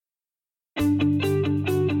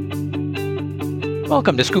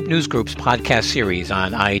Welcome to Scoop News Group's podcast series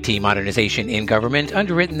on IT modernization in government,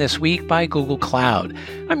 underwritten this week by Google Cloud.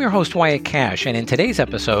 I'm your host, Wyatt Cash, and in today's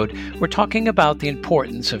episode, we're talking about the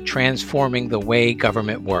importance of transforming the way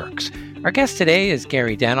government works. Our guest today is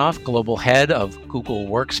Gary Danoff, Global Head of Google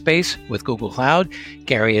Workspace with Google Cloud.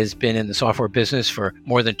 Gary has been in the software business for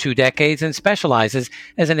more than 2 decades and specializes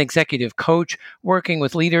as an executive coach, working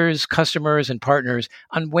with leaders, customers, and partners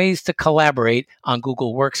on ways to collaborate on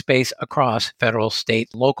Google Workspace across federal,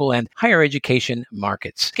 state, local, and higher education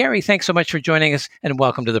markets. Gary, thanks so much for joining us and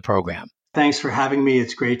welcome to the program. Thanks for having me.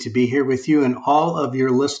 It's great to be here with you and all of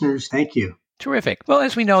your listeners. Thank you. Terrific. Well,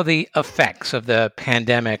 as we know, the effects of the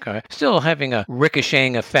pandemic are still having a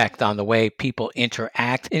ricocheting effect on the way people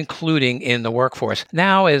interact, including in the workforce.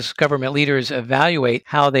 Now, as government leaders evaluate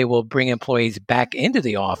how they will bring employees back into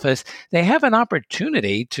the office, they have an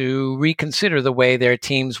opportunity to reconsider the way their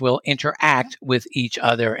teams will interact with each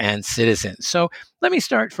other and citizens. So let me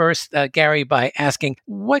start first, Gary, by asking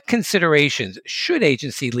what considerations should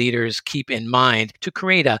agency leaders keep in mind to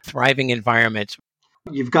create a thriving environment?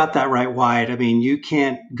 You've got that right, Wyatt. I mean, you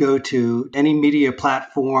can't go to any media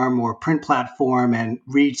platform or print platform and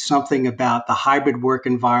read something about the hybrid work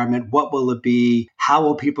environment. What will it be? How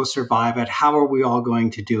will people survive it? How are we all going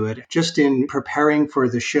to do it? Just in preparing for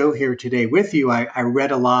the show here today with you, I read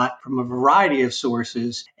a lot from a variety of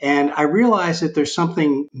sources, and I realized that there's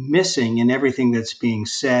something missing in everything that's being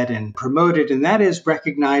said and promoted, and that is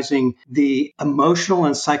recognizing the emotional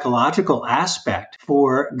and psychological aspect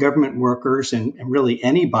for government workers and really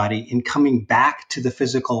anybody in coming back to the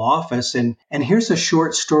physical office. And here's a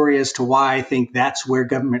short story as to why I think that's where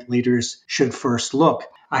government leaders should first look.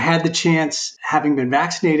 I had the chance, having been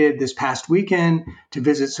vaccinated this past weekend, to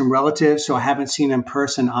visit some relatives, so I haven't seen in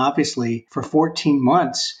person, obviously, for 14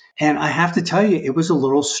 months. And I have to tell you, it was a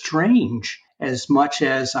little strange. As much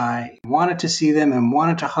as I wanted to see them and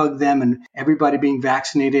wanted to hug them and everybody being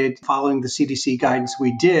vaccinated, following the CDC guidance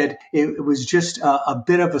we did, it was just a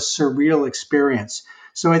bit of a surreal experience.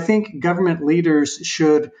 So I think government leaders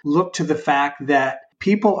should look to the fact that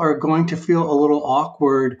people are going to feel a little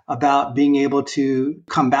awkward about being able to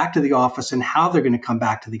come back to the office and how they're going to come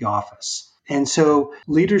back to the office. And so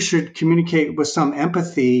leaders should communicate with some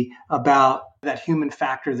empathy about that human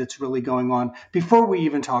factor that's really going on before we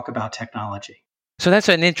even talk about technology. So that's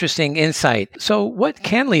an interesting insight. So what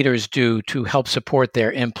can leaders do to help support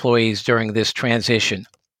their employees during this transition?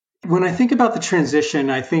 When I think about the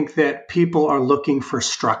transition, I think that people are looking for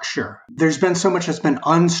structure. There's been so much that's been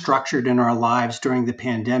unstructured in our lives during the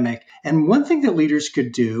pandemic. And one thing that leaders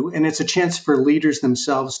could do, and it's a chance for leaders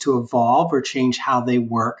themselves to evolve or change how they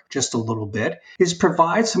work just a little bit, is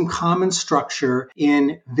provide some common structure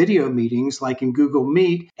in video meetings like in Google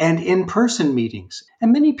Meet and in-person meetings.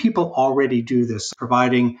 And many people already do this,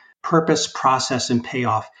 providing purpose, process, and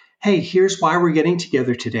payoff. Hey, here's why we're getting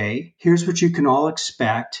together today. Here's what you can all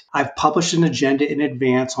expect. I've published an agenda in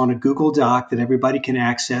advance on a Google Doc that everybody can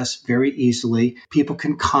access very easily. People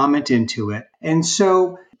can comment into it. And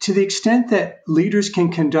so to the extent that leaders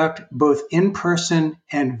can conduct both in-person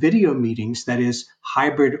and video meetings, that is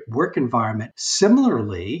hybrid work environment,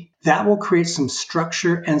 similarly, that will create some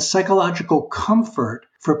structure and psychological comfort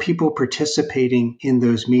for people participating in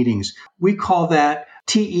those meetings. We call that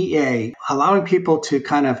TEA, allowing people to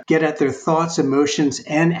kind of get at their thoughts, emotions,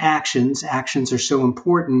 and actions. Actions are so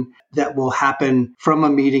important that will happen from a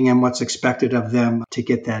meeting and what's expected of them to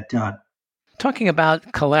get that done. Talking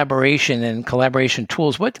about collaboration and collaboration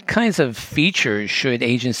tools, what kinds of features should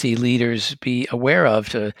agency leaders be aware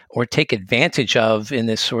of or take advantage of in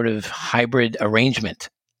this sort of hybrid arrangement?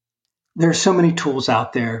 There are so many tools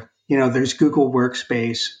out there. You know, there's Google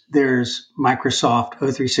Workspace, there's Microsoft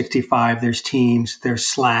O365, there's Teams, there's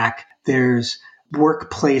Slack, there's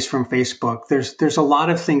Workplace from Facebook. There's a lot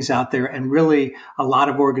of things out there, and really a lot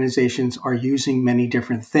of organizations are using many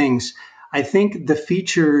different things. I think the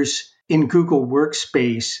features in Google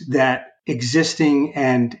Workspace that existing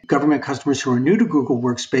and government customers who are new to Google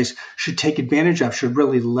Workspace should take advantage of, should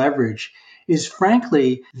really leverage, is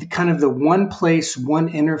frankly the one place, one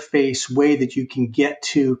interface way that you can get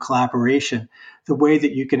to collaboration, the way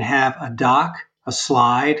that you can have a doc, a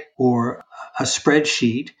slide, or a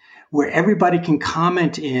spreadsheet where everybody can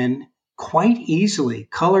comment in quite easily,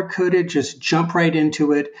 color-coded, just jump right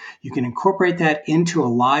into it. You can incorporate that into a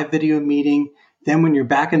live video meeting. Then when you're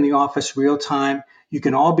back in the office real time, you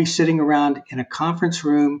can all be sitting around in a conference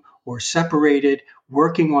room or separated,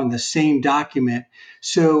 working on the same document.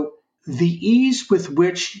 So the ease with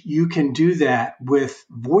which you can do that with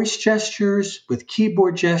voice gestures, with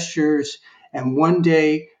keyboard gestures, and one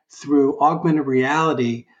day through augmented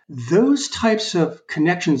reality, those types of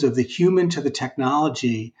connections of the human to the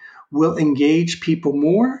technology will engage people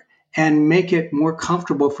more and make it more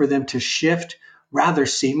comfortable for them to shift rather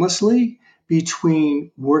seamlessly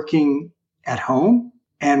between working at home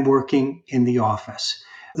and working in the office.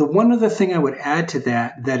 The one other thing I would add to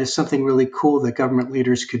that is something really cool that government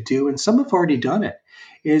leaders could do, and some have already done it,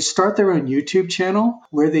 is start their own YouTube channel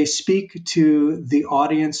where they speak to the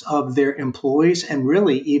audience of their employees and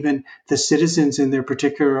really even the citizens in their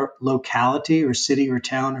particular locality or city or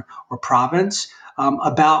town or province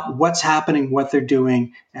about what's happening, what they're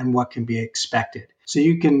doing, and what can be expected. So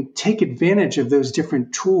you can take advantage of those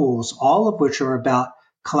different tools, all of which are about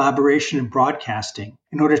collaboration and broadcasting,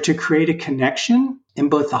 in order to create a connection in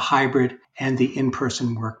both the hybrid and the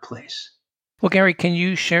in-person workplace. Well, Gary, can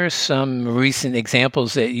you share some recent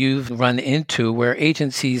examples that you've run into where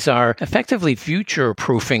agencies are effectively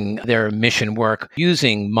future-proofing their mission work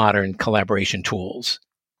using modern collaboration tools?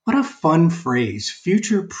 What a fun phrase,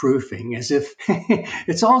 future-proofing, as if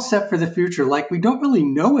it's all set for the future, like we don't really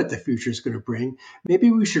know what the future is going to bring. Maybe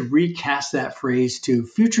we should recast that phrase to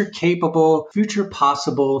future capable, future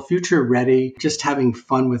possible, future ready, just having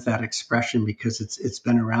fun with that expression because it's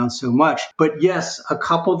been around so much. But yes, a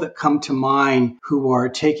couple that come to mind who are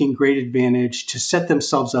taking great advantage to set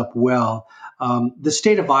themselves up well. The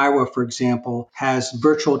state of Iowa, for example, has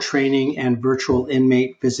virtual training and virtual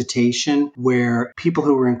inmate visitation where people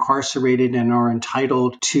who are incarcerated and are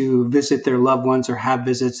entitled to visit their loved ones or have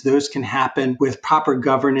visits, those can happen with proper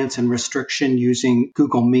governance and restriction using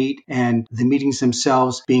Google Meet and the meetings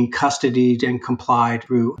themselves being custodied and complied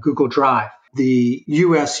through Google Drive. The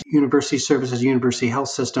U.S. University Services University Health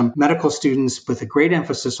System, medical students with a great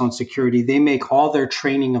emphasis on security, they make all their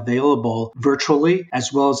training available virtually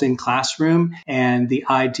as well as in classroom. And the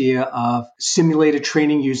idea of simulated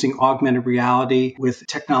training using augmented reality with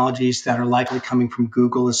technologies that are likely coming from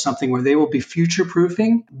Google is something where they will be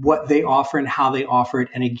future-proofing what they offer and how they offer it.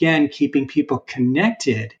 And again, keeping people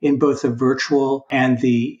connected in both the virtual and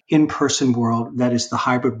the in-person world, that is the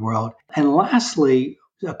hybrid world. And lastly,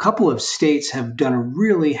 a couple of states have done a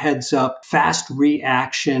really heads-up, fast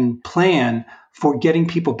reaction plan for getting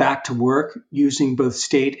people back to work using both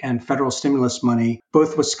state and federal stimulus money.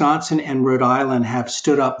 Both Wisconsin and Rhode Island have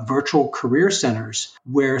stood up virtual career centers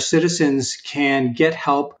where citizens can get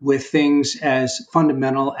help with things as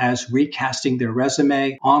fundamental as recasting their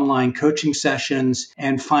resume, online coaching sessions,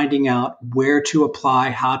 and finding out where to apply,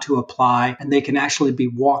 how to apply, and they can actually be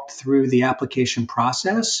walked through the application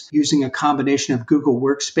process using a combination of Google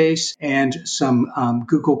Workspace and some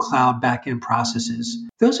Google Cloud backend processes.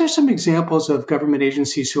 Those are some examples of government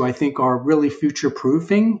agencies who I think are really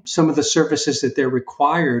future-proofing some of the services that they're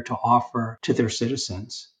required to offer to their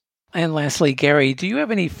citizens. And lastly, Gary, do you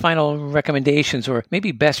have any final recommendations or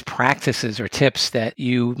maybe best practices or tips that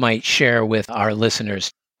you might share with our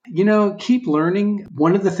listeners? Keep learning.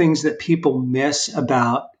 One of the things that people miss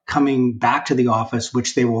about coming back to the office,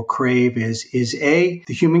 which they will crave, is A,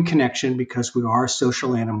 the human connection because we are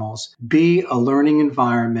social animals, B, a learning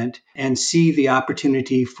environment, and C, the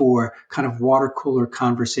opportunity for kind of water cooler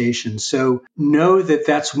conversation. So know that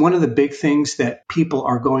that's one of the big things that people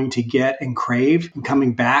are going to get and crave in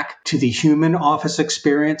coming back to the human office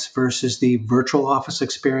experience versus the virtual office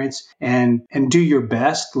experience, and do your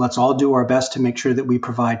best. Let's all do our best to make sure that we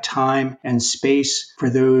provide time and space for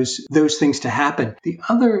those things to happen. The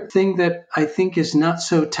other thing that I think is not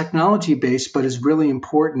so technology based, but is really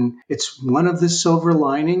important, it's one of the silver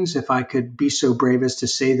linings, if I could be so brave as to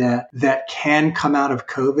say that can come out of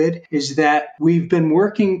COVID, is that we've been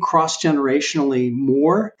working cross-generationally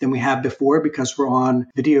more than we have before because we're on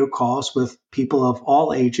video calls with people of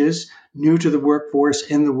all ages, new to the workforce,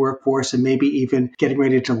 in the workforce, and maybe even getting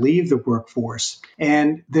ready to leave the workforce.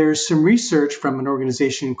 And there's some research from an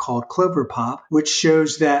organization called Cloverpop, which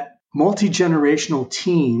shows that multi-generational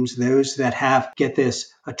teams, those that have, get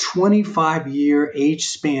this, a 25-year age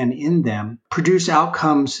span in them, produce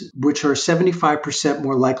outcomes which are 75%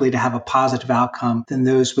 more likely to have a positive outcome than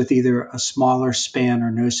those with either a smaller span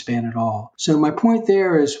or no span at all. So my point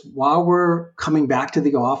there is, while we're coming back to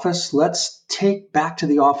the office, let's take back to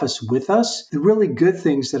the office with us the really good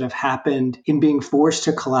things that have happened in being forced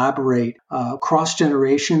to collaborate cross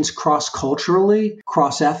generations, cross culturally,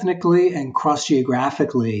 cross ethnically, and cross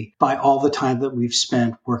geographically by all the time that we've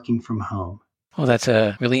spent working from home. Well, that's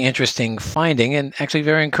a really interesting finding and actually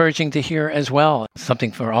very encouraging to hear as well.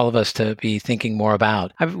 Something for all of us to be thinking more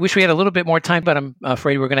about. I wish we had a little bit more time, but I'm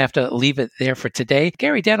afraid we're going to have to leave it there for today.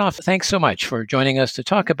 Gary Danoff, thanks so much for joining us to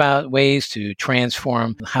talk about ways to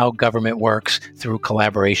transform how government works through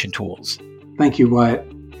collaboration tools. Thank you, Wyatt.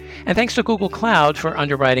 And thanks to Google Cloud for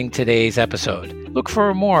underwriting today's episode. Look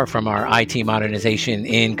for more from our IT Modernization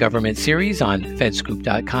in Government series on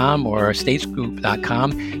fedscoop.com or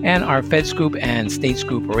statescoop.com and our FedScoop and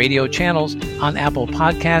StateScoop radio channels on Apple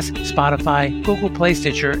Podcasts, Spotify, Google Play,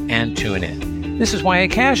 Stitcher, and TuneIn. This is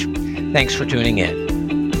Wyatt Cash. Thanks for tuning in.